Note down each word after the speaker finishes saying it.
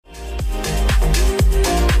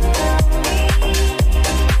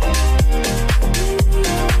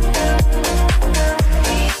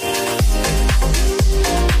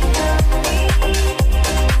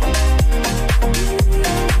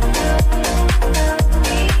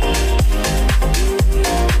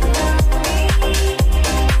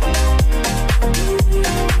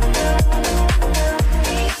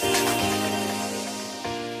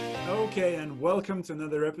welcome to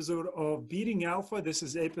another episode of Beating Alpha. This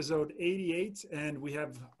is episode 88, and we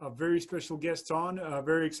have a very special guest on.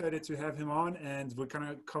 Very excited to have him on, and we're going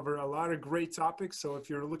to cover a lot of great topics. So if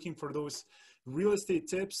you're looking for those real estate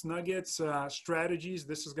tips, nuggets, strategies,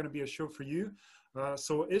 this is going to be a show for you.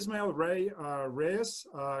 So Ismael Reyes,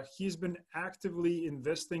 he's been actively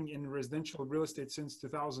investing in residential real estate since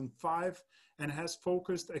 2005 and has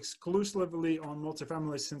focused exclusively on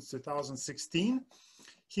multifamily since 2016.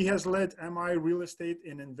 He has led MI Real Estate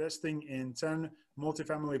in investing in 10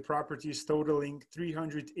 multifamily properties totaling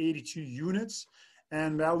 382 units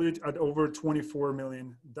and valued at over $24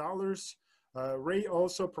 million. Ray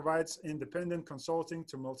also provides independent consulting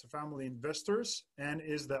to multifamily investors and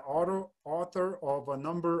is the author of a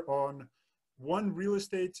number on One Real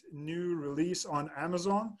Estate new release on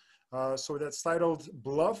Amazon. So that's titled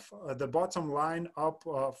Bluff, the bottom line up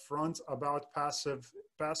front about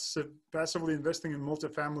passively investing in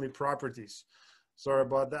multifamily properties. Sorry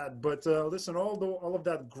about that. But listen, all of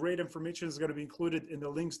that great information is going to be included in the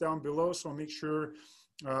links down below. So make sure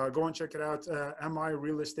go and check it out,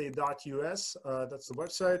 mirealestate.us. That's the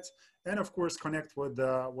website. And of course, connect with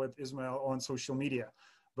Ismael on social media.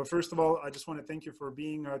 But first of all, I just want to thank you for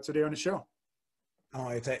being today on the show. Oh,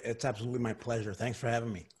 it's absolutely my pleasure. Thanks for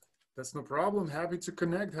having me. That's no problem. Happy to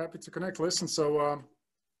connect. Listen, so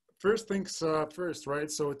first things first, right?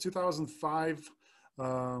 So 2005,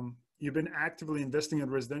 you've been actively investing in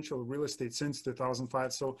residential real estate since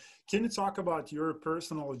 2005. So can you talk about your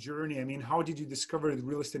personal journey? I mean, how did you discover the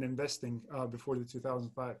real estate investing before the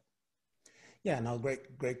 2005? Yeah, no,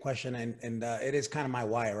 great question. And it is kind of my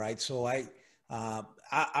why, right? So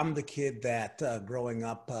I'm the kid that growing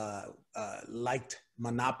up liked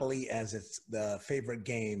Monopoly as it's the favorite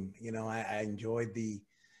game. You know, I enjoyed it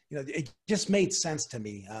just made sense to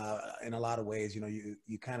me in a lot of ways. You know,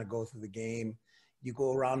 you kind of go through the game, you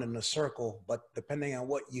go around in a circle, but depending on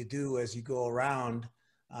what you do as you go around,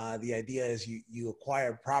 the idea is you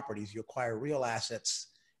acquire properties, you acquire real assets,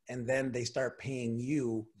 and then they start paying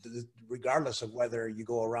you regardless of whether you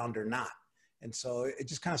go around or not. And so it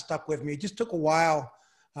just kind of stuck with me. It just took a while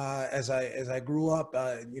as I grew up,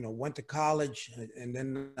 went to college, and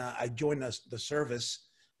then I joined the service.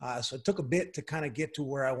 So it took a bit to kind of get to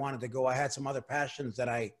where I wanted to go. I had some other passions that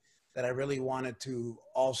I really wanted to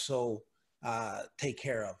also take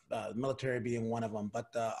care of, the military being one of them. But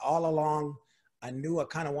all along, I knew I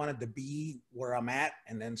kind of wanted to be where I'm at,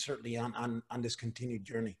 and then certainly on this continued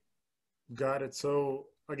journey. Got it. So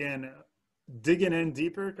again, digging in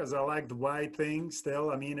deeper, because I like the why thing still.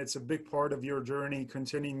 I mean, it's a big part of your journey,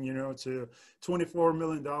 continuing, to $24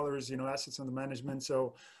 million, assets under management.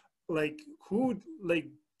 So who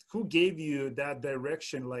gave you that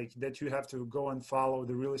direction, that you have to go and follow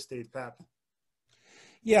the real estate path?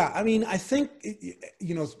 Yeah, I mean, I think,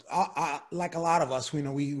 like a lot of us,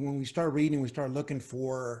 when we start reading, we start looking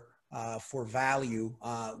for value.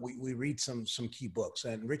 We read some key books,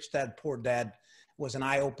 and Rich Dad, Poor Dad was an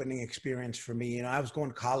eye-opening experience for me. I was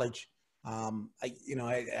going to college. I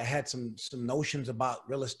had some notions about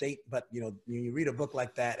real estate, but when you read a book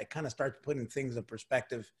like that, it kind of starts putting things in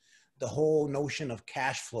perspective. The whole notion of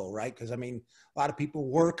cash flow, right? Because I mean, a lot of people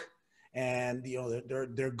work, and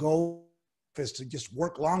their goal is to just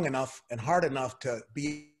work long enough and hard enough to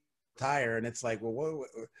be retired. And it's like, well,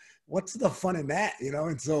 what's the fun in that?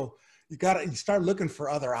 And so you start looking for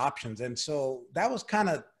other options. And so that was kind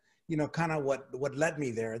of what led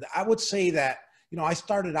me there. I would say that, I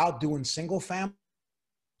started out doing single family.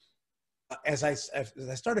 As I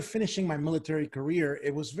started finishing my military career,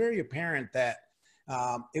 it was very apparent that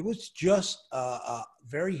it was just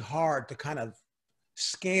very hard to kind of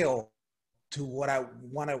scale to what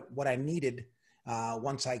I needed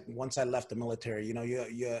once I left the military.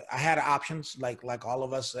 I had options like all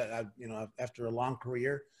of us. After a long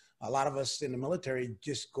career, a lot of us in the military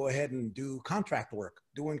just go ahead and do contract work,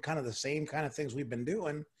 doing kind of the same kind of things we've been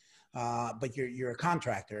doing, but you're a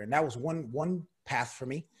contractor, and that was one path for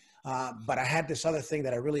me. But I had this other thing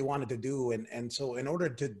that I really wanted to do, and so in order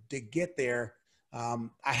to get there,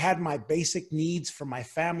 I had my basic needs for my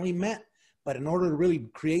family met. But in order to really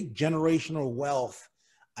create generational wealth,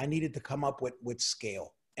 I needed to come up with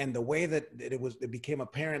scale. And the way that it became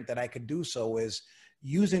apparent that I could do so is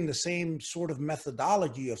using the same sort of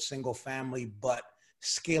methodology of single family, but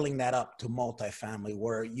scaling that up to multifamily,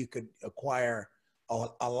 where you could acquire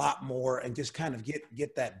a lot more and just kind of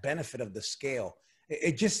get that benefit of the scale.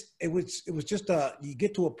 It was just you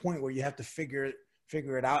get to a point where you have to figure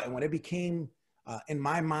it out. And when it became, in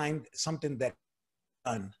my mind, something that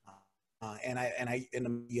done. I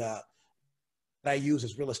use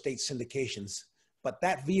as real estate syndications, but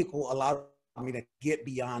that vehicle allowed me to get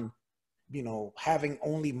beyond having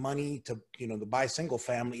only money to, to buy single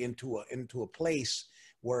family into a place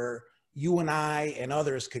where you and I and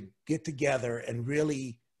others could get together and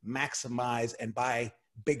really maximize and buy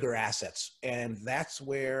bigger assets. And that's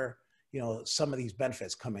where, some of these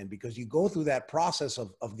benefits come in, because you go through that process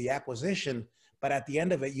of the acquisition, but at the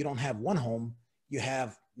end of it, you don't have one home. You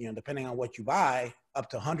have, depending on what you buy, up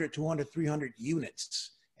to 100, 200, 300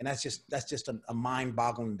 units. And that's just a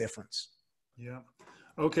mind-boggling difference. Yeah.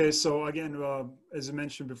 Okay. So again, as I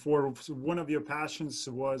mentioned before, one of your passions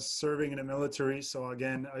was serving in the military. So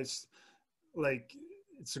again, it's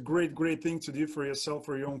a great thing to do for yourself,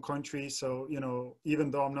 for your own country. So,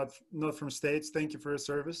 even though I'm not from States, thank you for your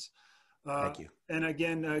service. Thank you. And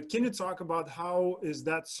again, can you talk about how is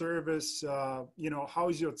that service, how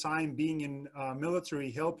is your time being in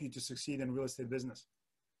military help you to succeed in real estate business?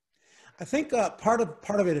 I think part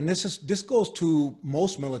of it, and this goes to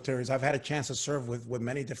most militaries. I've had a chance to serve with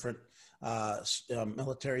many different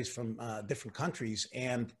militaries from different countries,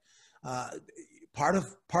 and part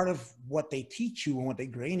of what they teach you and what they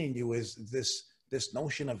grain in you is this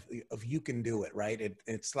notion of you can do it, right?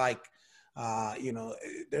 It's like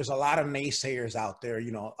there's a lot of naysayers out there.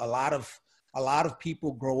 A lot of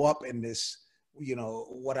people grow up in this,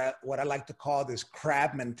 what I like to call this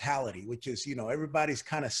crab mentality, which is, everybody's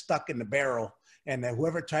kind of stuck in the barrel, and then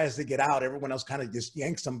whoever tries to get out, everyone else kind of just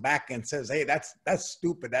yanks them back and says, hey, that's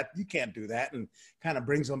stupid, that you can't do that, and kind of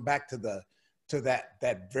brings them back to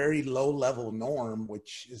that very low level norm,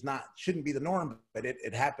 which shouldn't be the norm, but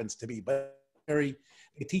it happens to be. But they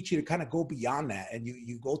teach you to kind of go beyond that, and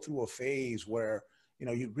you go through a phase where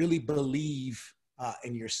you really believe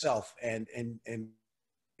in yourself and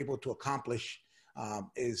able to accomplish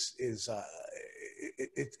it's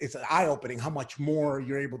eye-opening how much more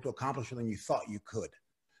you're able to accomplish than you thought you could.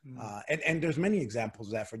 And there's many examples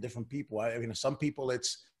of that for different people. I mean, some people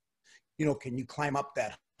it's, can you climb up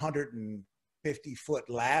that 150-foot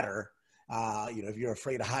ladder? If you're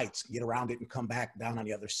afraid of heights, get around it and come back down on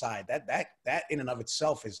the other side. That in and of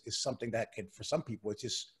itself is something that could, for some people, it's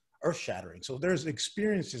just earth-shattering. So there's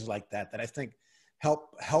experiences like that I think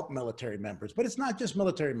help military members, but it's not just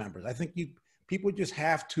military members. I think people just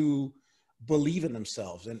have to believe in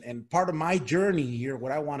themselves. And part of my journey here,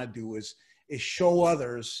 what I want to do is show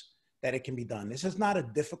others that it can be done. This is not a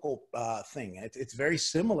difficult thing. It's very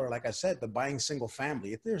similar, like I said, to buying single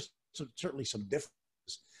family. There's certainly some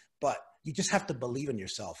differences, but you just have to believe in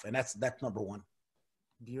yourself. And that's number one.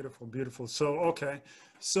 Beautiful. So, okay.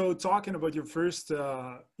 So talking about your first,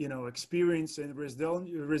 experience in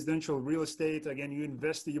residential real estate, again,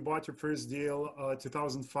 you bought your first deal,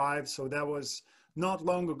 2005. So that was not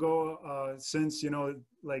long ago, since,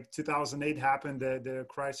 2008 happened, the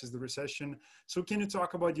crisis, the recession. So can you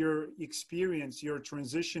talk about your experience, your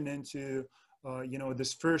transition into,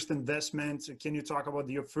 this first investment? Can you talk about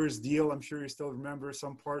your first deal? I'm sure you still remember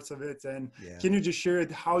some parts of it. And Can you just share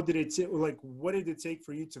it? What did it take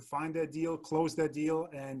for you to find that deal, close that deal?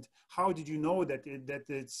 And how did you know that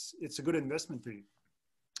it's a good investment for you?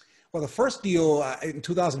 Well, the first deal in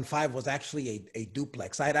 2005 was actually a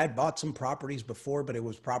duplex. I'd bought some properties before, but it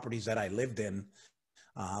was properties that I lived in.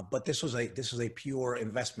 But this was a pure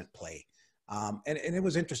investment play. And it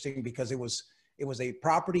was interesting because it was a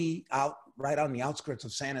property right on the outskirts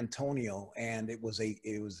of San Antonio, and it was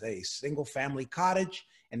a single family cottage,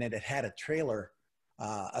 and then it had a trailer,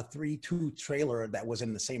 a 3-2 trailer that was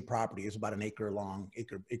in the same property. It was about an acre long,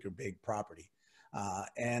 acre big property,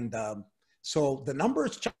 so the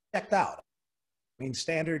numbers checked out. I mean,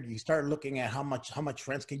 standard. You start looking at how much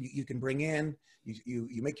rents you can bring in.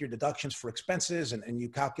 You make your deductions for expenses, and you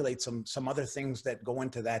calculate some other things that go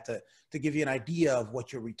into that to give you an idea of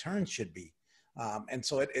what your return should be. And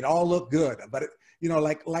so it all looked good, but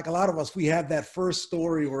like a lot of us, we have that first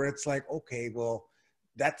story where it's like, okay, well,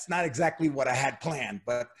 that's not exactly what I had planned.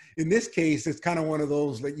 But in this case, it's kind of one of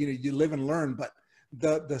those that, you live and learn. But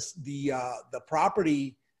the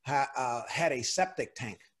property had a septic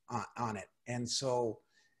tank on it. And so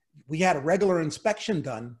we had a regular inspection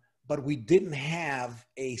done, but we didn't have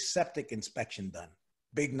a septic inspection done.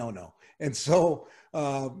 Big no-no. And so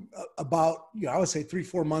about, I would say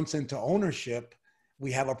 3-4 months into ownership,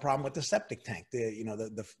 we have a problem with the septic tank.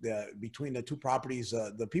 Between the two properties,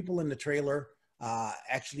 the people in the trailer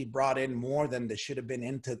actually brought in more than they should have been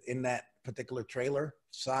in that particular trailer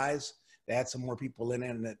size. They had some more people in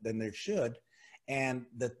it than there should. And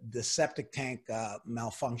the septic tank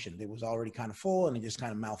malfunctioned. It was already kind of full, and it just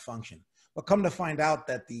kind of malfunctioned. But come to find out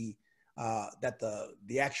that the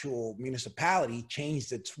actual municipality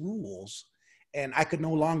changed its rules, and I could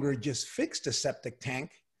no longer just fix the septic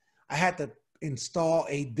tank. I had to install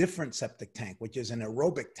a different septic tank, which is an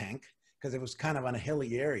aerobic tank, because it was kind of on a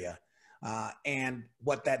hilly area. And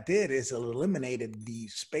what that did is it eliminated the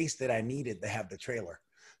space that I needed to have the trailer.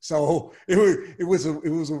 So it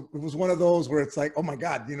was one of those where it's like, oh my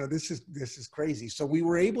God, you know, this is crazy. So we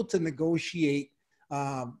were able to negotiate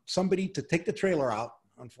somebody to take the trailer out.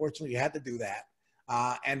 Unfortunately, you had to do that.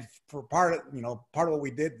 And for part of what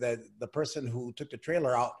we did, the person who took the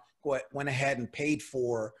trailer out went ahead and paid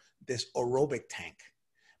for this aerobic tank.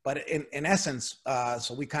 But in essence,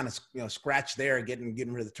 so we kind of, you know, scratched there getting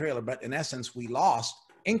rid of the trailer. But in essence, we lost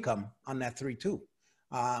income on that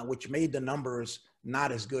 3.2, which made the numbers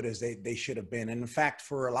not as good as they should have been. And in fact,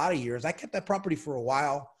 for a lot of years, I kept that property for a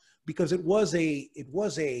while because it was a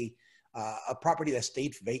property that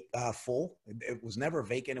stayed full. It was never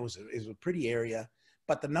vacant. It was a pretty area,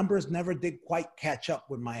 but the numbers never did quite catch up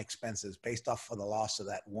with my expenses based off of the loss of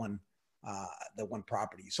that one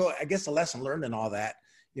property. So I guess the lesson learned in all that,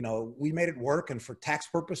 you know, we made it work, and for tax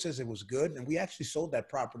purposes, it was good. And we actually sold that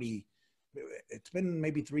property. It's been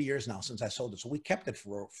maybe 3 years now since I sold it. So we kept it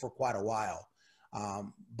for quite a while.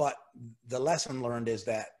 But the lesson learned is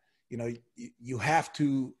that, you know, you have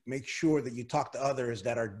to make sure that you talk to others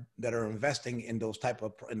that are investing in those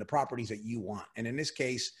in the properties that you want. And in this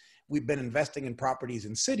case, we've been investing in properties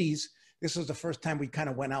in cities. This was the first time we kind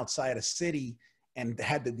of went outside a city and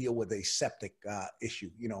had to deal with a septic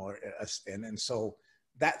issue, you know, and so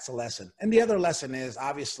that's a lesson. And the other lesson is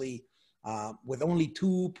obviously with only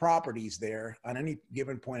 2 properties there on any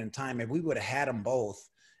given point in time, if we would have had them both,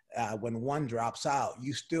 when one drops out,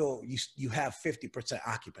 you have 50%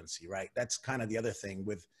 occupancy, right? That's kind of the other thing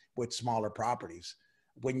with smaller properties.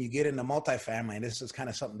 When you get into multifamily, and this is kind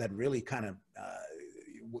of something that really kind of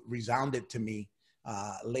resounded to me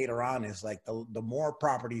later on, is like the more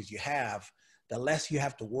properties you have, the less you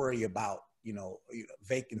have to worry about, you know,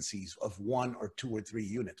 vacancies of 1 or 2 or 3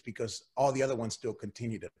 units, because all the other ones still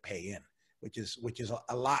continue to pay in, which is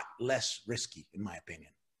a lot less risky, in my opinion.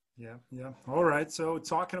 Yeah. Yeah. All right. So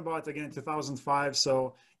talking about, again, 2005,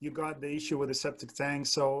 so you got the issue with the septic tank.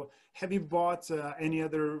 So have you bought any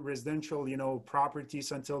other residential, you know,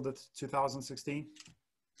 properties until the 2016?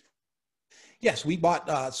 Yes, we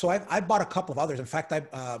bought, so I bought a couple of others. In fact,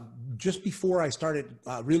 just before I started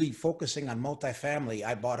really focusing on multifamily,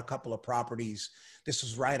 I bought a couple of properties. This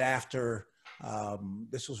was right after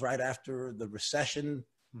the recession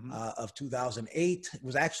of 2008. It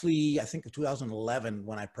was actually, I think, 2011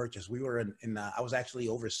 when I purchased. We were I was actually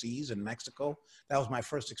overseas in Mexico. That was my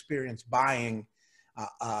first experience buying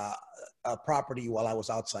a property while I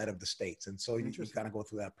was outside of the States. And so you kind of go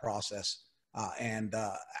through that process. And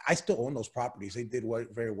I still own those properties. They did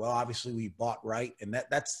work very well. Obviously, we bought right, and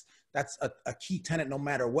that's a key tenet. No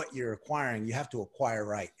matter what you're acquiring, you have to acquire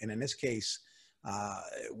right. And in this case,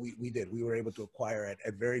 we did. We were able to acquire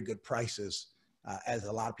at very good prices, as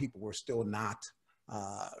a lot of people were still not,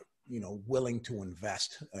 you know, willing to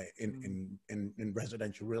invest in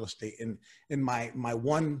residential real estate. And my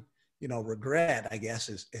one, you know, regret, I guess,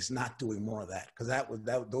 is not doing more of that, because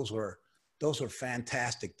those were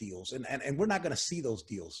fantastic deals. And we're not going to see those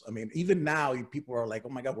deals. I mean, even now people are like, oh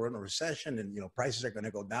my God, we're in a recession and, you know, prices are going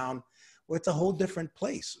to go down. Well, it's a whole different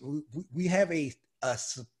place. We have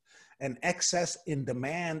an excess in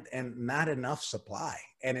demand and not enough supply.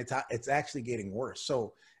 And it's actually getting worse.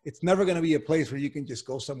 So it's never going to be a place where you can just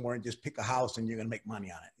go somewhere and just pick a house and you're going to make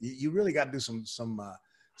money on it. You really got to do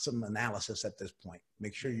some analysis at this point.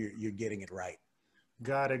 Make sure you're getting it right.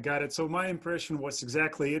 Got it. So my impression was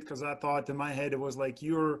exactly it, because I thought in my head it was like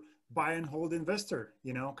you're buy and hold investor,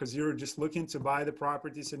 you know, because you're just looking to buy the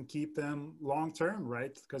properties and keep them long term,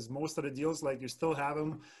 right? Because most of the deals, like, you still have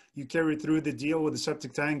them, you carry through the deal with the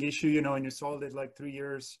septic tank issue, you know, and you sold it like 3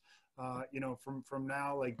 years, you know, from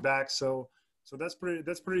now, like, back. So that's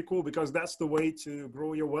pretty cool, because that's the way to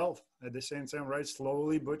grow your wealth at the same time, right?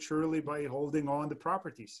 Slowly but surely, by holding on the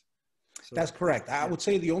properties. So, that's correct. I would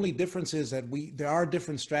say the only difference is that there are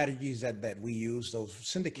different strategies that we use. Those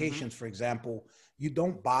syndications, for example, you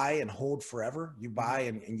don't buy and hold forever. You buy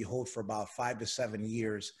and you hold for about 5 to 7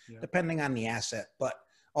 years, depending on the asset. But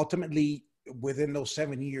ultimately, within those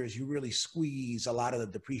 7 years, you really squeeze a lot of the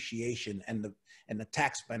depreciation and the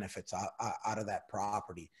tax benefits out of that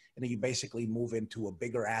property. And then you basically move into a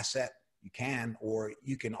bigger asset. You can, or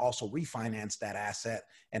you can also refinance that asset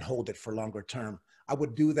and hold it for longer term. I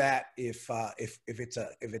would do that if it's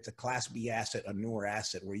a Class B asset, a newer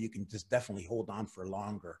asset, where you can just definitely hold on for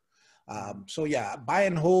longer. So yeah, buy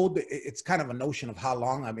and hold. It's kind of a notion of how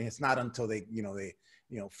long. I mean, it's not until they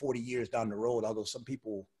 40 years down the road. Although some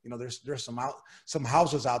people, there's some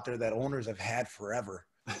houses out there that owners have had forever.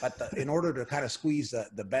 But in order to kind of squeeze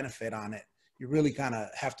the benefit on it, you really kind of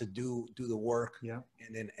have to do the work, Yeah.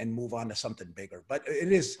 and move on to something bigger. But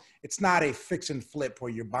it's not a fix and flip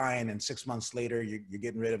where you're buying and 6 months later you're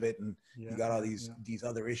getting rid of it, and Yeah. you got all Yeah. these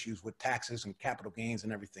other issues with taxes and capital gains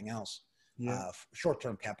and everything else. Yeah.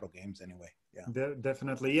 Short-term capital gains anyway. Yeah.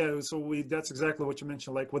 Definitely. Yeah. So that's exactly what you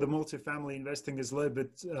mentioned. Like with the multifamily investing is a little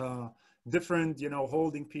bit different,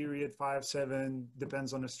 holding period, 5, 7,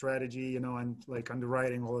 depends on the strategy, and like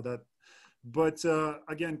underwriting, all of that. But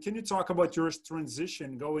again, can you talk about your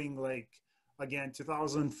transition going like, again,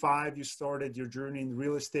 2005, you started your journey in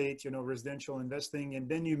real estate, residential investing, and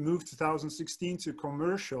then you moved 2016 to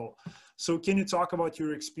commercial. So can you talk about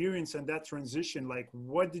your experience and that transition? Like,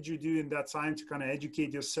 what did you do in that time to kind of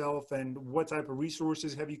educate yourself, and what type of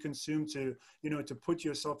resources have you consumed to, to put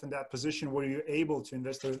yourself in that position where you're able to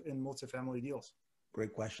invest in multifamily deals?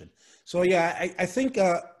 Great question. So yeah, I think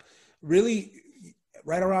really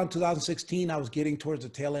right around 2016, I was getting towards the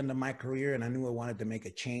tail end of my career, and I knew I wanted to make a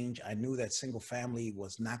change. I knew that single family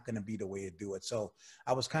was not going to be the way to do it. So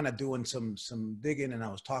I was kind of doing some digging, and I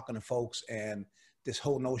was talking to folks, and this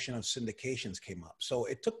whole notion of syndications came up. So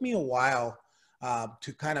it took me a while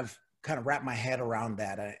to kind of wrap my head around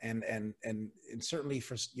that. And certainly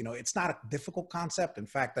for, it's not a difficult concept. In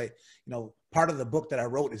fact, part of the book that I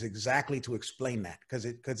wrote is exactly to explain that, because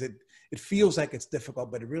it feels like it's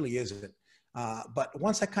difficult, but it really isn't. But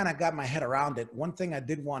once I kind of got my head around it, one thing I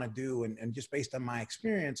did want to do, and just based on my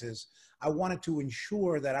experiences, I wanted to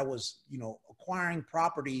ensure that I was, acquiring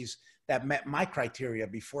properties that met my criteria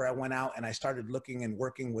before I went out and I started looking and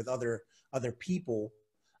working with other people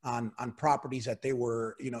on properties that they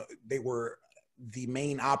were the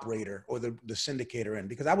main operator or the syndicator in,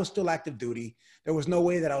 because I was still active duty. There was no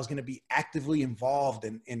way that I was going to be actively involved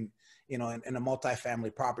in a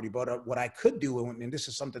multifamily property. But what I could do, and this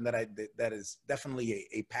is something that is definitely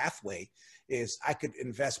a pathway, is I could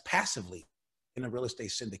invest passively in a real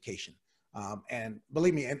estate syndication. And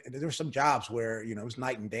believe me, and there were some jobs where, it was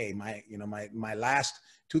night and day. My last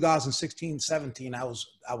 2016, 17, I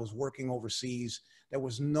was working overseas. There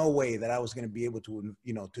was no way that I was going to be able to,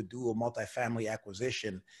 to do a multifamily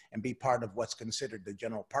acquisition and be part of what's considered the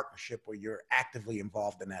general partnership, where you're actively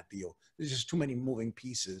involved in that deal. There's just too many moving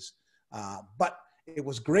pieces. But it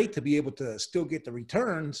was great to be able to still get the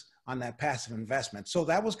returns on that passive investment. So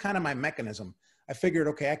that was kind of my mechanism. I figured,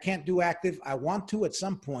 okay, I can't do active. I want to at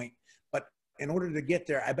some point, but in order to get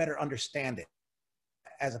there, I better understand it.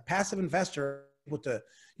 As a passive investor, able to,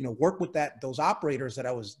 work with those operators that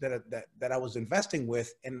I was investing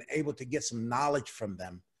with, and able to get some knowledge from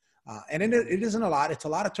them. And it isn't a lot. It's a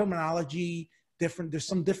lot of terminology, there's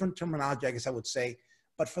some different terminology, I guess I would say.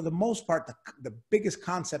 But for the most part, the biggest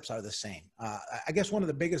concepts are the same. I guess one of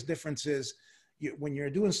the biggest differences, when you're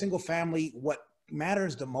doing single family, what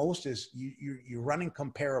matters the most is you're running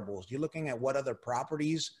comparables. You're looking at what other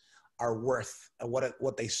properties are worth, and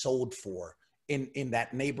what they sold for in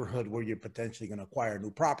that neighborhood where you're potentially going to acquire a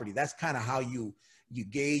new property. That's kind of how you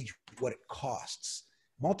gauge what it costs.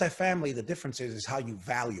 Multifamily, the difference is how you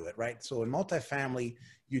value it, right? So in multifamily,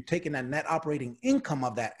 you're taking that net operating income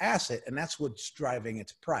of that asset, and that's what's driving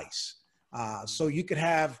its price. So you could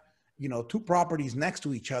have, two properties next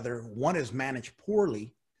to each other. One is managed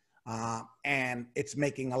poorly, and it's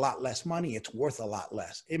making a lot less money. It's worth a lot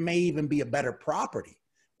less. It may even be a better property,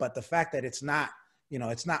 but the fact that it's not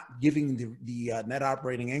giving the net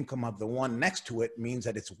operating income of the one next to it means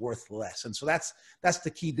that it's worth less. And so that's the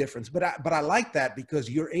key difference. But I like that, because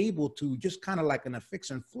you're able to, just kind of like in a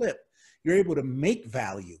fix and flip, you're able to make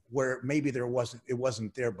value where maybe it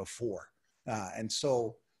wasn't there before. And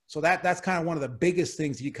so that's kind of one of the biggest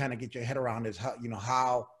things you kind of get your head around, is how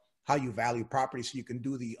you value property, so you can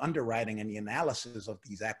do the underwriting and the analysis of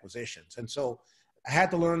these acquisitions. And so I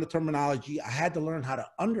had to learn the terminology. I had to learn how to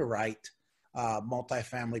underwrite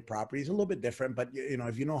multifamily properties. A little bit different, but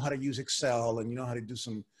if you know how to use Excel and you know how to do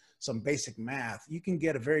some basic math, you can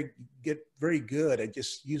get very good at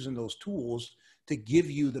just using those tools to give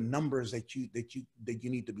you the numbers that you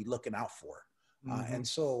need to be looking out for. Mm-hmm. And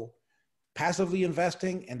so passively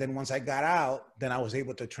investing, and then once I got out, then I was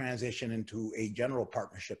able to transition into a general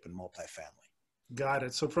partnership in multifamily. Got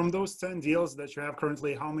it. So from those 10 deals that you have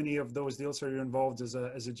currently, how many of those deals are you involved as a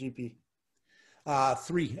GP?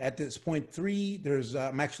 3 at this point. 3.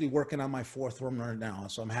 I'm actually working on my 4th one right now,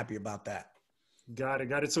 so I'm happy about that. Got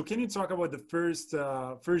it. So can you talk about the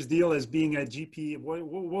first deal as being a GP? What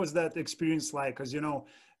was that experience like? Because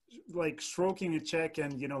like stroking a check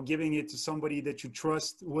and, giving it to somebody that you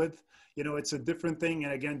trust with, it's a different thing.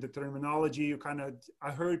 And again, the terminology,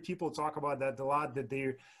 I heard people talk about that a lot, that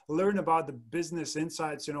they learn about the business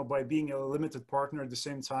insights, by being a limited partner at the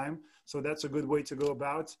same time. So that's a good way to go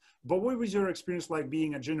about. But what was your experience like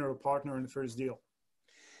being a general partner in the first deal?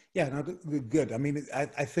 Yeah, no, good. I mean, I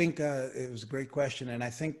think it was a great question. And I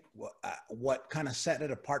think what kind of set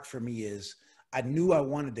it apart for me is I knew I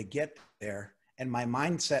wanted to get there. And my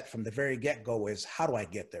mindset from the very get-go is, how do I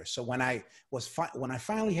get there? So when when I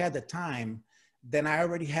finally had the time, then I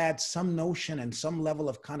already had some notion and some level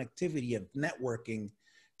of connectivity of networking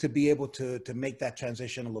to be able to make that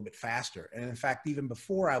transition a little bit faster. And in fact, even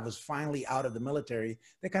before I was finally out of the military,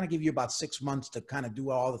 they kind of give you about 6 months to kind of do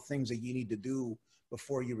all the things that you need to do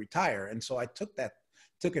before you retire. And so I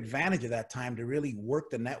took advantage of that time to really work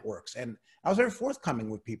the networks. And I was very forthcoming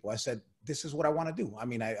with people. I said, this is what I want to do. I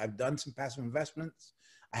mean, I've done some passive investments.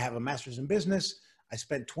 I have a master's in business. I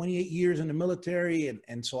spent 28 years in the military.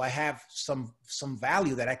 And so I have some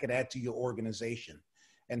value that I could add to your organization.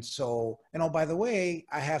 And so, and oh, by the way,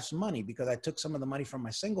 I have some money because I took some of the money from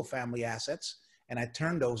my single family assets and I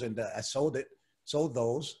turned those into, I sold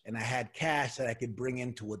those, and I had cash that I could bring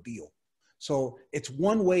into a deal. So it's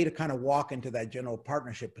one way to kind of walk into that general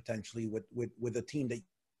partnership potentially with a team that.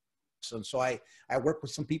 So I worked with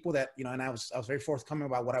some people that, and I was very forthcoming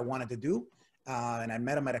about what I wanted to do. And I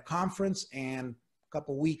met them at a conference, and a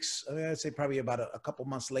couple of weeks, I'd say probably about a couple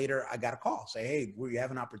months later, I got a call say, hey, we have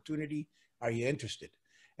an opportunity. Are you interested?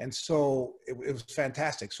 And so it was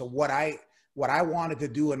fantastic. So what I wanted to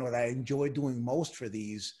do and what I enjoy doing most for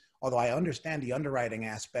these, although I understand the underwriting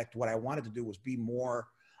aspect, what I wanted to do was be more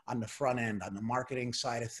on the front end, on the marketing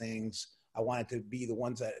side of things. I wanted to be the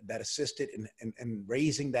ones that assisted in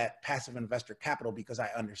raising that passive investor capital because I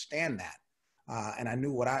understand that. And I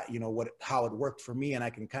knew how it worked for me, and I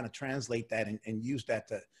can kind of translate that and use that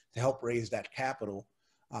to help raise that capital.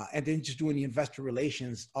 And then just doing the investor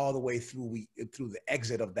relations all the way through the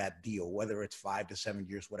exit of that deal, whether it's 5 to 7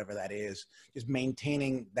 years, whatever that is, just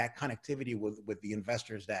maintaining that connectivity with the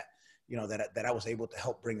investors that I was able to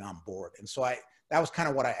help bring on board. And so that was kind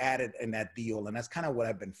of what I added in that deal. And that's kind of what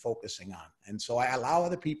I've been focusing on. And so I allow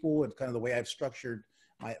other people, and kind of the way I've structured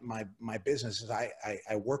my business is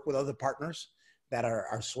I work with other partners that are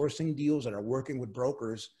sourcing deals, that are working with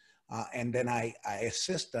brokers. And then I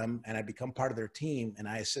assist them, and I become part of their team, and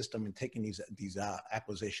I assist them in taking these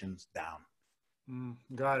acquisitions down.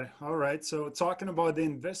 Got it. All right. So talking about the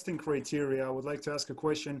investing criteria, I would like to ask a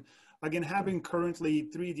question. Again, having currently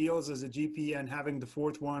 3 deals as a GP and having the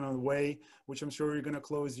 4th one on the way, which I'm sure you're going to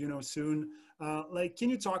close, soon. Can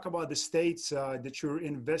you talk about the states that you're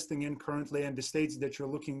investing in currently and the states that you're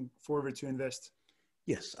looking forward to invest?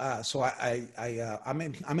 Yes. So I'm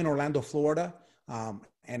in Orlando, Florida.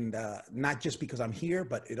 And not just because I'm here,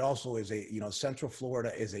 but it also is Central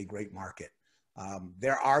Florida is a great market.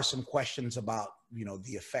 There are some questions about,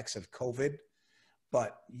 the effects of COVID,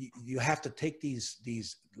 but you have to take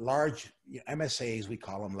these large MSAs, we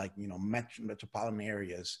call them, like, metropolitan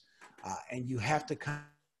areas, and you have to kind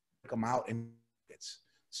of come out in it's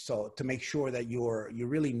so to make sure that you're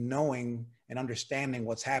really knowing and understanding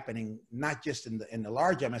what's happening, not just in the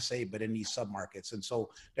large MSA, but in these submarkets. And so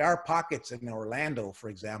there are pockets in Orlando, for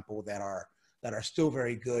example, that are still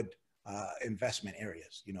very good investment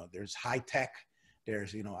areas. There's high tech.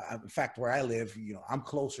 There's, in fact, where I live, I'm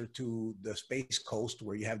closer to the Space Coast,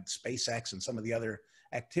 where you have SpaceX and some of the other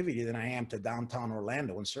activity, than I am to downtown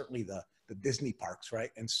Orlando, and certainly the Disney parks,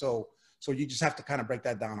 right? And so you just have to kind of break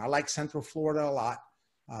that down. I like Central Florida a lot,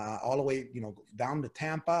 all the way, down to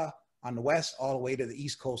Tampa on the west, all the way to the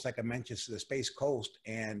East Coast, like I mentioned, to the Space Coast.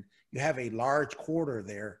 And you have a large corridor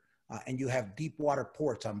there, and you have deep water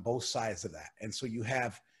ports on both sides of that. And so you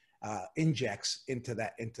have injects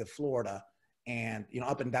into Florida, and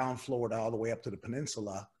up and down Florida, all the way up to the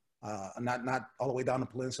peninsula, not all the way down the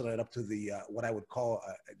peninsula, up to the what I would call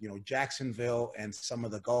Jacksonville and some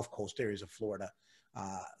of the Gulf Coast areas of Florida.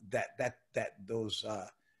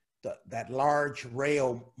 That large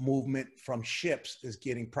rail movement from ships is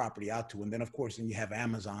getting property out to, and then of course, you have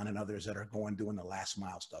Amazon and others that are doing the last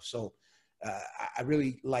mile stuff. So I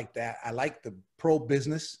really like that. I like the pro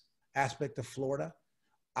business aspect of Florida.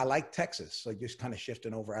 I like Texas. So just kind of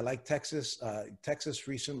shifting over. I like Texas. Texas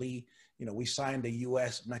recently, we signed the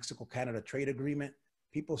U.S. Mexico-Canada trade agreement.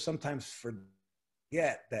 People sometimes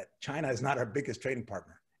forget that China is not our biggest trading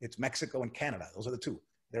partner. It's Mexico and Canada. Those are the two.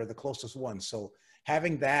 They're the closest ones. So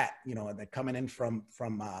having that, and then coming in from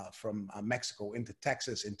Mexico into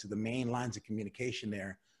Texas, into the main lines of communication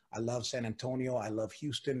there. I love San Antonio. I love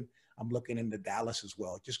Houston. I'm looking into Dallas as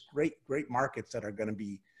well. Just great markets that are going to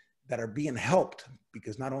be that are being helped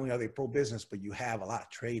because not only are they pro-business, but you have a lot of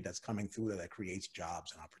trade that's coming through that creates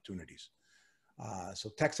jobs and opportunities. So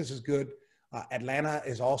Texas is good. Atlanta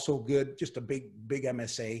is also good, just a big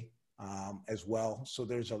MSA as well. So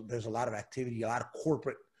there's a lot of activity, a lot of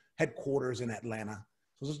corporate headquarters in Atlanta.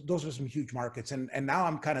 So those are some huge markets. And now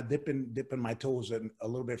I'm kind of dipping my toes in a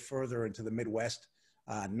little bit further into the Midwest.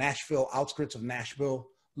 Nashville, outskirts of Nashville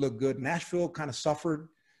look good. Nashville kind of suffered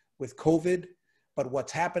with COVID, but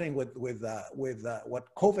what's happening with what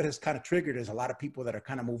COVID has kind of triggered is a lot of people that are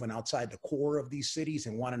kind of moving outside the core of these cities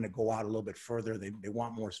and wanting to go out a little bit further. They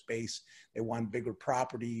want more space. They want bigger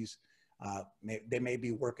properties. They may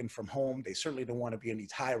be working from home. They certainly don't want to be in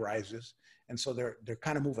these high rises. And so they're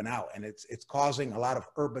kind of moving out, and it's causing a lot of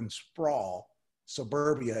urban sprawl,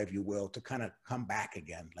 suburbia, if you will, to kind of come back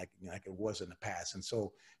again, like it was in the past. And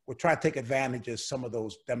so we're trying to take advantage of some of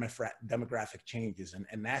those demographic changes. And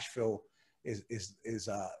Nashville is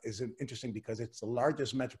interesting because it's the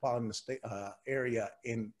largest metropolitan state, area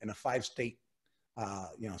in a 5-state,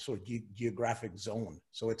 sort of geographic zone.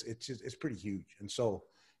 So it's pretty huge. And so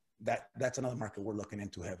that's another market we're looking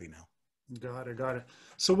into heavy now. Got it.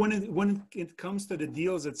 So when it comes to the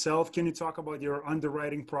deals itself, can you talk about your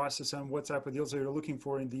underwriting process and what type of deals are you looking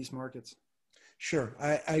for in these markets? Sure.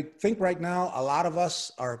 I think right now a lot of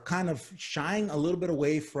us are kind of shying a little bit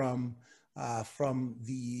away from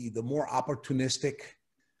the more opportunistic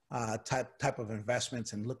type of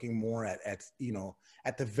investments and looking more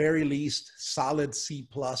at the very least solid C+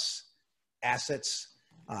 assets.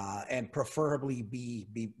 And preferably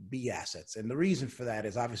B assets. And the reason for that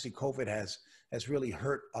is obviously COVID has really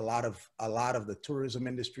hurt a lot of the tourism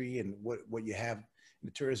industry. And what you have in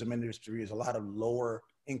the tourism industry is a lot of lower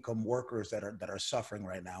income workers that are suffering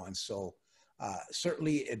right now. And so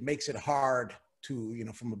certainly it makes it hard to,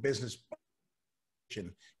 from a business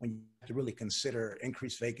when you have to really consider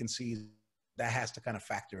increased vacancies, that has to kind of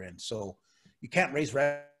factor in. So you can't raise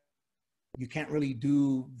revenue. You can't really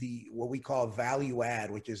do what we call value add,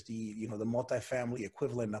 which is the multifamily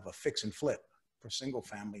equivalent of a fix and flip for single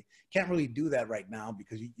family. Can't really do that right now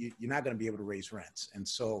because you're not going to be able to raise rents. And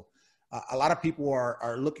so a lot of people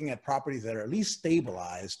are looking at properties that are at least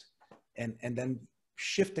stabilized and then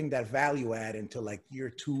shifting that value add into like year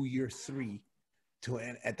 2, year 3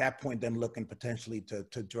 and at that point, then looking potentially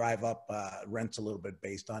to drive up rents a little bit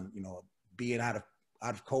based on, being out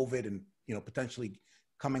of COVID and, potentially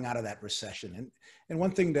coming out of that recession. And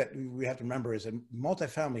one thing that we have to remember is that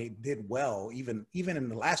multifamily did well, even in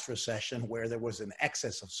the last recession where there was an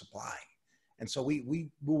excess of supply. And so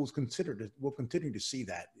we'll continue to see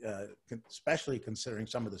that, especially considering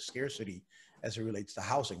some of the scarcity as it relates to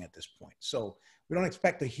housing at this point. So we don't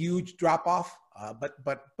expect a huge drop off,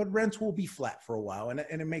 but rents will be flat for a while, and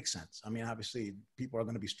it makes sense. I mean, obviously people are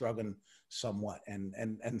going to be struggling somewhat, and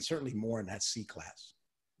certainly more in that C class.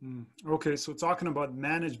 Okay, so talking about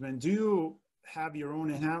management, do you have your own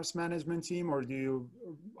in-house management team or do you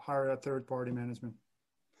hire a third-party management?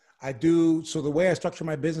 I do. So the way I structure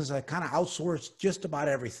my business, I kind of outsource just about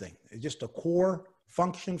everything. It's just a core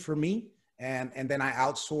function for me. And then I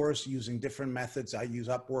outsource using different methods. I use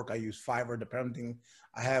Upwork, I use Fiverr, depending.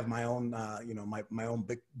 I have my own, my own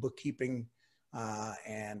bookkeeping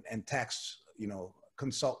and tax,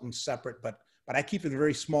 consultants separate, but I keep it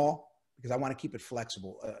very small, because I want to keep it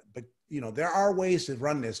flexible. But, there are ways to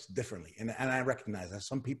run this differently. And I recognize that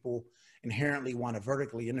some people inherently want to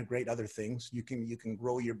vertically integrate other things. You can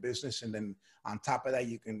grow your business. And then on top of that,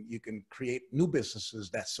 you can create new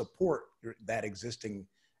businesses that support that existing,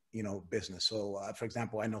 business. So for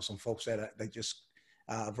example, I know some folks that just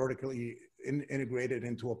vertically integrated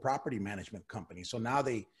into a property management company. So now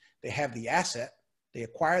they have the asset, they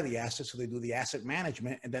acquire the asset. So they do the asset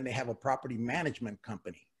management, and then they have a property management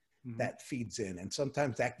company that feeds in. And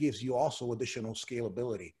sometimes that gives you also additional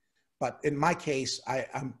scalability. But in my case,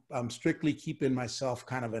 I'm strictly keeping myself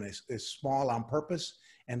kind of as small on purpose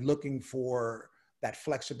and looking for that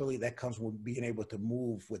flexibility that comes with being able to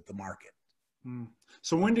move with the market.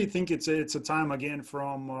 So when do you think it's a time, again,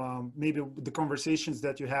 from maybe the conversations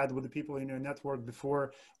that you had with the people in your network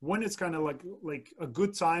before, when it's kind of like a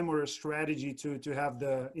good time or a strategy to have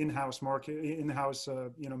the in-house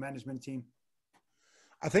management team?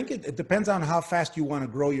 I think it depends on how fast you want to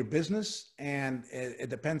grow your business, and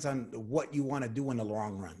it depends on what you want to do in the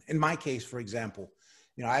long run. In my case, for example,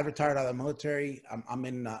 I retired out of the military. I'm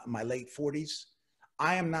in my late 40s.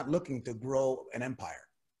 I am not looking to grow an empire.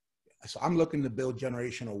 So I'm looking to build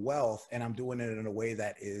generational wealth, and I'm doing it in a way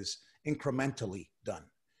that is incrementally done.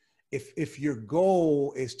 if your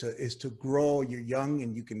goal is to grow, you're young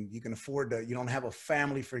and you can afford to, you don't have a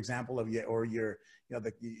family, for example, or you're, you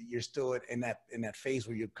know, you're still in that phase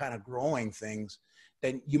where you're kind of growing things,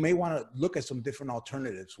 then you may want to look at some different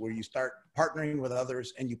alternatives where you start partnering with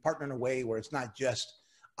others, and you partner in a way where it's not just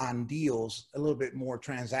on deals, a little bit more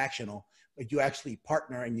transactional, but you actually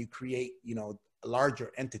partner and you create, you know,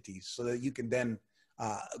 larger entities so that you can then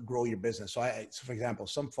grow your business. So so for example,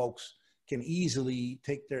 some folks can easily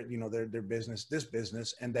take their, you know, their business, this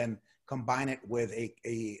business, and then combine it with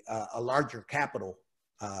a larger capital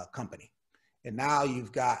company. And now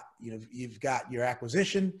you've got, you know, you've got your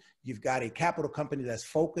acquisition, you've got a capital company that's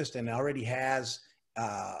focused and already has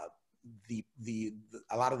a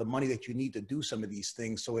lot of the money that you need to do some of these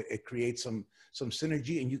things. So it creates some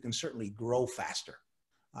synergy, and you can certainly grow faster.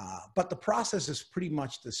 But the process is pretty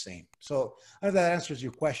much the same. So I don't know if that answers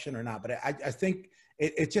your question or not, but I think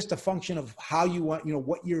it's just a function of how you want, you know,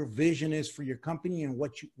 what your vision is for your company and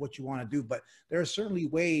what you want to do. But there are certainly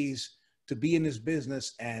ways to be in this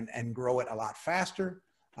business and grow it a lot faster.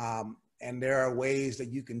 And there are ways that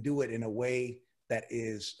you can do it in a way that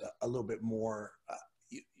is a little bit more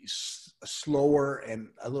slower and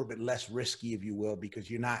a little bit less risky, if you will, because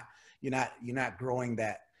you're not growing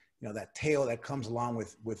that, you know, that tail that comes along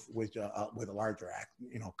with a larger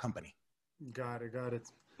company. Got it.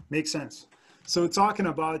 Makes sense. So talking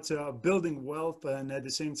about building wealth, and at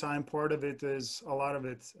the same time, a lot of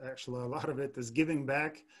it is giving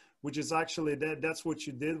back, which is actually that's what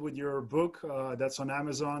you did with your book. That's on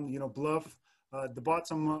Amazon, you know, Bluff. The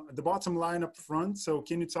bottom line up front. So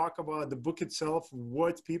can you talk about the book itself,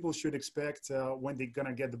 what people should expect when they're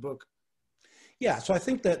gonna get the book? Yeah, so I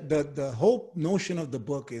think that the whole notion of the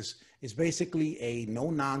book is basically a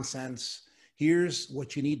no nonsense. Here's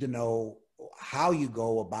what you need to know, how you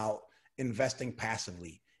go about investing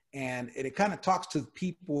passively, and it kind of talks to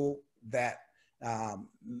people that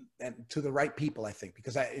and to the right people, I think,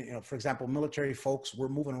 because for example, military folks, we're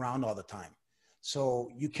moving around all the time, so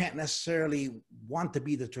you can't necessarily want to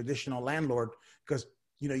be the traditional landlord, because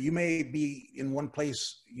you know you may be in one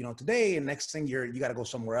place, you know, today, and next thing you got to go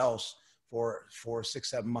somewhere else for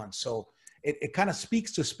 6-7 months. So it kind of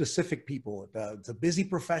speaks to specific people, the busy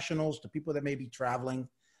professionals, the people that may be traveling.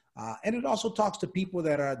 And it also talks to people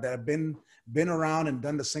that have been around and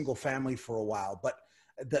done the single family for a while. But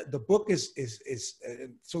the book is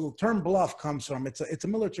so the term bluff comes from, it's a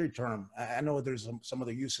military term. I know there's some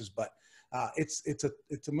other uses, but it's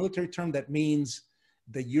a military term that means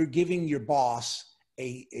that you're giving your boss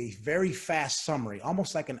a very fast summary,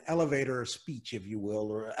 almost like an elevator speech, if you will,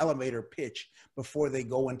 or elevator pitch before they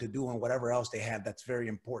go into doing whatever else they have that's very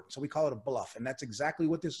important. So we call it a bluff, and that's exactly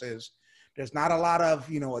what this is. There's not a lot of,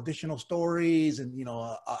 you know, additional stories and, you know,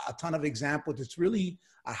 a ton of examples. It's really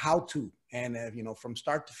a how-to, and you know, from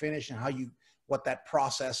start to finish, and what that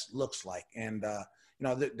process looks like. And you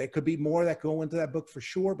know, there could be more that go into that book for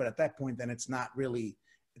sure, but at that point, then it's not really,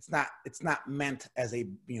 it's not meant as a,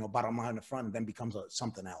 you know, bottom line in the front, and then becomes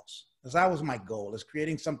something else. Because that was my goal, is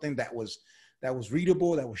creating something that was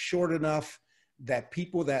readable, that was short enough, that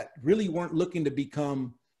people that really weren't looking to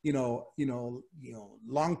become, you know,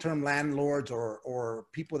 long-term landlords or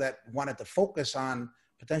people that wanted to focus on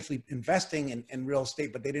potentially investing in real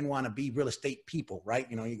estate, but they didn't want to be real estate people, right?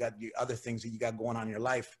 You know, you got the other things that you got going on in your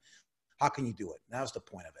life. How can you do it? That was the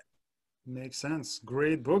point of it. Makes sense.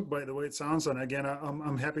 Great book, by the way. It sounds, and again,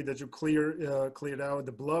 I'm happy that you cleared out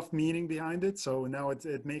the bluff meaning behind it. So now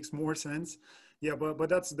it makes more sense. Yeah, but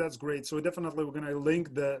that's great. So definitely we're gonna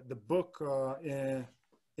link the book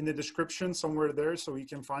in the description somewhere there, so you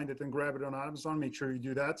can find it and grab it on Amazon. Make sure you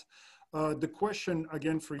do that. The question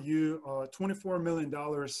again for you: $24 million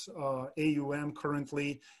AUM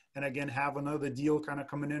currently, and again have another deal kind of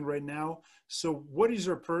coming in right now. So what is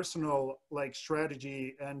your personal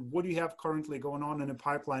strategy, and what do you have currently going on in the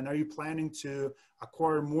pipeline? Are you planning to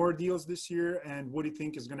acquire more deals this year, and what do you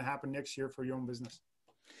think is going to happen next year for your own business?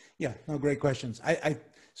 Yeah, no, great questions.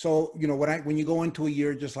 So, you know, when you go into a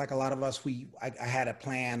year, just like a lot of us, I had a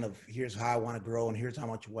plan of here's how I want to grow and here's how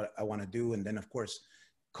much what I want to do. And then of course,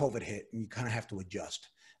 COVID hit and you kind of have to adjust.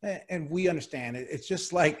 And we understand it. It's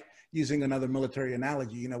just like using another military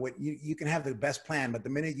analogy, you know, what you can have the best plan, but the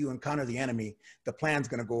minute you encounter the enemy, the plan's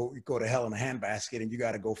going to go to hell in a handbasket, and you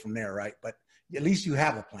got to go from there. Right. But at least you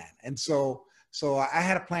have a plan. And so I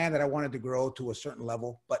had a plan that I wanted to grow to a certain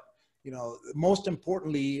level, but you know, most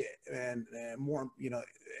importantly, and more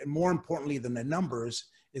importantly than the numbers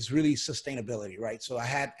is really sustainability, right? So I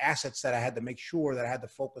had assets that I had to make sure that I had to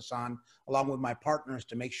focus on, along with my partners,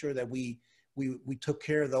 to make sure that we took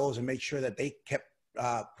care of those and made sure that they kept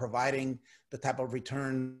providing the type of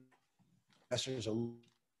return investors are.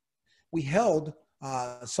 we held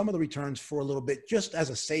some of the returns for a little bit just as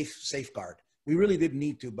a safeguard. We really didn't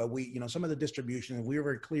need to, but we, some of the distribution, we were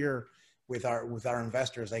very clear with our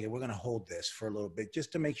investors, like we're going to hold this for a little bit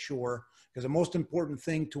just to make sure, because the most important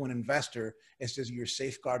thing to an investor is that you're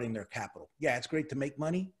safeguarding their capital. Yeah, it's great to make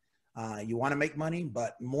money. You want to make money,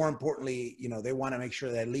 but more importantly, they want to make sure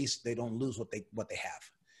that at least they don't lose what they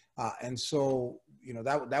have. And so,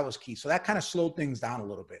 that was key. So that kind of slowed things down a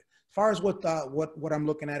little bit. As far as what I'm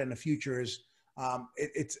looking at in the future is,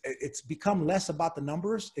 it's become less about the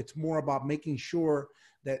numbers. It's more about making sure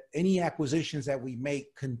that any acquisitions that we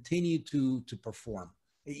make continue to perform,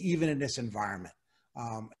 even in this environment.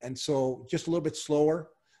 And so just a little bit slower.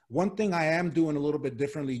 One thing I am doing a little bit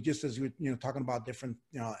differently, just as you're talking about different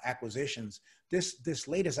acquisitions, this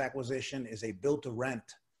latest acquisition is a build to rent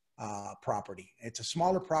property. It's a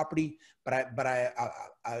smaller property, but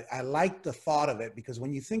I like the thought of it, because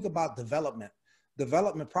when you think about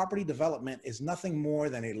property development is nothing more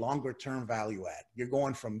than a longer term value add. You're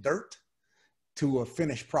going from dirt to a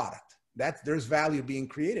finished product. There's value being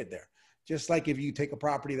created there. Just like if you take a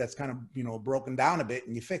property that's kind of broken down a bit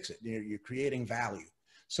and you fix it, you're creating value.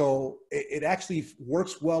 So it actually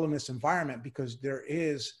works well in this environment, because there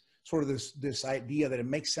is sort of this idea that it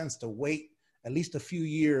makes sense to wait at least a few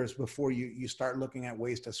years before you start looking at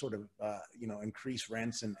ways to sort of increase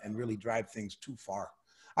rents and really drive things too far.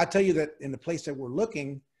 I tell you that in the place that we're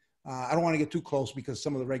looking, I don't want to get too close because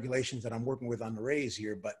some of the regulations that I'm working with on the raise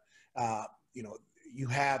here, but you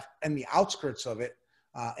have in the outskirts of it,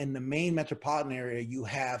 in the main metropolitan area, you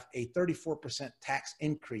have a 34% tax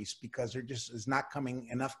increase because there just is not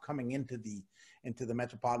enough coming into the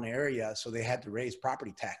metropolitan area. So they had to raise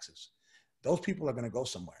property taxes. Those people are going to go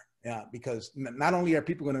somewhere. Yeah, because not only are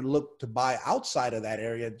people going to look to buy outside of that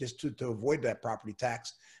area just to avoid that property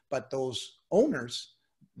tax, but those owners,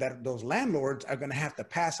 those landlords are going to have to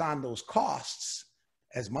pass on those costs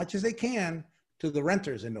as much as they can to the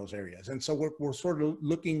renters in those areas. And so we're sort of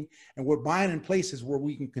looking, and we're buying in places where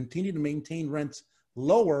we can continue to maintain rents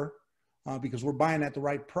lower because we're buying at the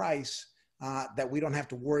right price, that we don't have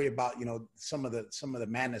to worry about, some of the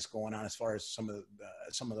madness going on as far as some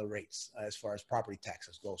of the rates, as far as property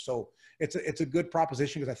taxes go. So it's a good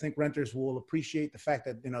proposition, because I think renters will appreciate the fact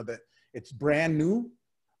that, that it's brand new.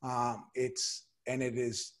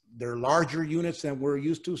 They're larger units than we're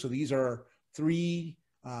used to. So these are 3,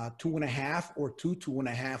 2.5, or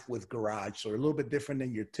 2.5 with garage. So a little bit different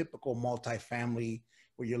than your typical multifamily,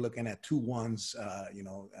 where you're looking at 2 1s,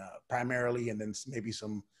 primarily, and then maybe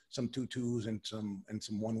some 2 2s and some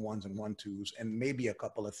 1 1s and 1 2s, and maybe a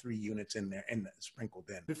couple of 3 units in there and sprinkled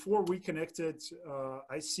in. Before we connected,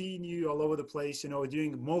 I seen you all over the place,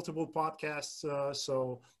 doing multiple podcasts.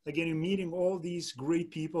 So again, you're meeting all these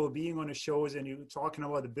great people, being on the shows, and you're talking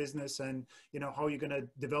about the business and, how you're going to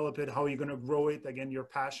develop it, how you're going to grow it, again, your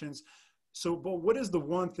passions. So, but what is the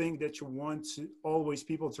one thing that you want always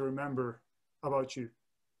people to remember about you?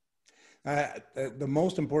 The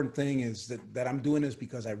most important thing is that I'm doing this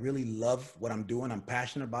because I really love what I'm doing. I'm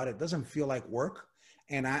passionate about it. It doesn't feel like work,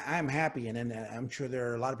 and I'm happy. And I'm sure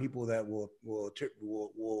there are a lot of people that will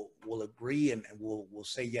agree and will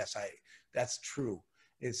say, yes, that's true.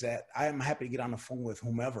 Is that I'm happy to get on the phone with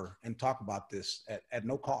whomever and talk about this at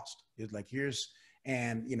no cost. It's like,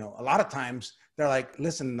 and a lot of times they're like,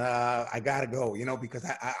 listen, I gotta go, because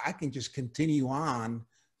I can just continue on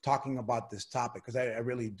talking about this topic, because I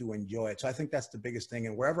really do enjoy it. So I think that's the biggest thing.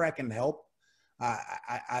 And wherever I can help,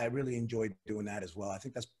 I really enjoy doing that as well. I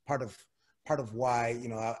think that's part of why,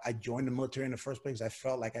 I joined the military in the first place. I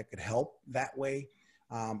felt like I could help that way.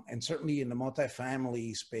 And certainly in the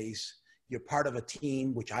multifamily space, you're part of a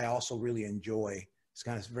team, which I also really enjoy. It's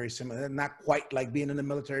kind of very similar, not quite like being in the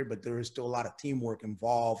military, but there is still a lot of teamwork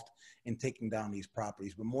involved in taking down these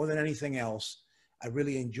properties. But more than anything else, I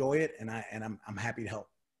really enjoy it, and I'm happy to help.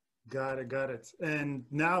 Got it. And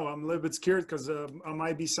now I'm a little bit scared, because I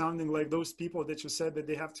might be sounding like those people that you said that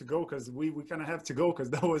they have to go, because we kind of have to go, because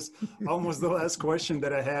that was almost the last question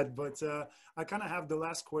that I had. But I kind of have the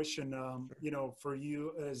last question, for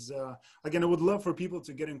you is, again, I would love for people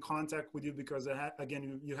to get in contact with you, because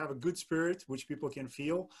again, you have a good spirit, which people can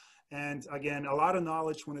feel. And again, a lot of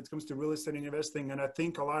knowledge when it comes to real estate investing. And I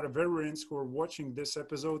think a lot of veterans who are watching this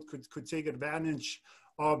episode could take advantage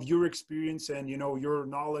of your experience and, your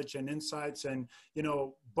knowledge and insights, and,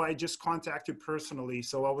 by just contact you personally.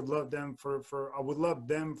 So I would love them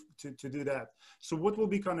to do that. So what will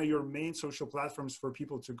be kind of your main social platforms for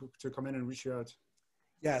people to come in and reach you out?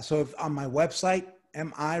 Yeah. So on my website,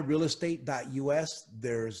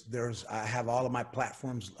 mirealestate.us, I have all of my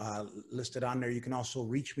platforms listed on there. You can also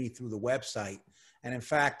reach me through the website And in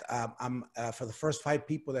fact, I'm for the first 5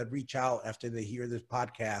 people that reach out after they hear this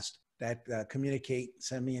podcast, that communicate,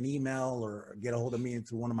 send me an email or get a hold of me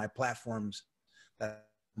through one of my platforms, that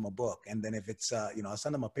I'm a book. And then if it's, I'll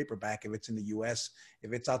send them a paperback if it's in the US.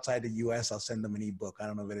 If it's outside the US, I'll send them an ebook. I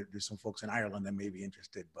don't know if there's some folks in Ireland that may be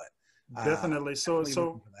interested, but definitely. Definitely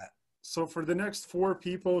looking for that. So for the next 4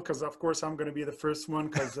 people, because of course I'm going to be the first one,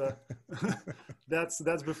 because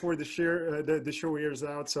that's before the show airs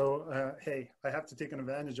out. So hey, I have to take an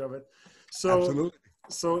advantage of it. So Absolutely.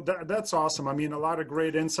 So that's awesome. I mean, a lot of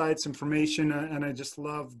great insights, information, and I just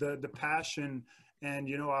love the passion.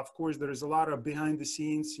 And of course, there is a lot of behind the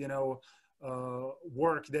scenes,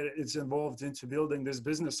 work that is involved into building this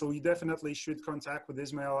business. So you definitely should contact with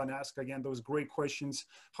Ismail and ask again those great questions,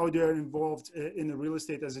 how they're involved in the real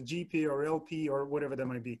estate as a GP or LP or whatever that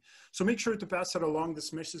might be. So make sure to pass it along,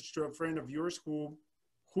 this message, to a friend of yours who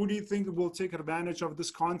do you think will take advantage of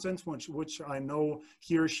this content, which I know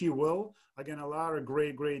he or she will. Again, a lot of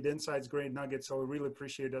great insights, great nuggets. So I really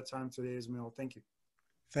appreciate that time today, Ismail. Thank you.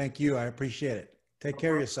 Thank you. I appreciate it. Take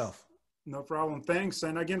care of yourself. No problem. Thanks.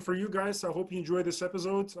 And again, for you guys, I hope you enjoyed this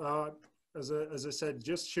episode. As I said,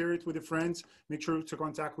 just share it with your friends. Make sure to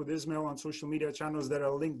contact with Ismail on social media channels that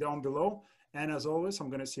are linked down below. And as always, I'm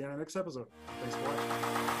going to see you in the next episode. Thanks for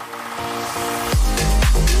watching.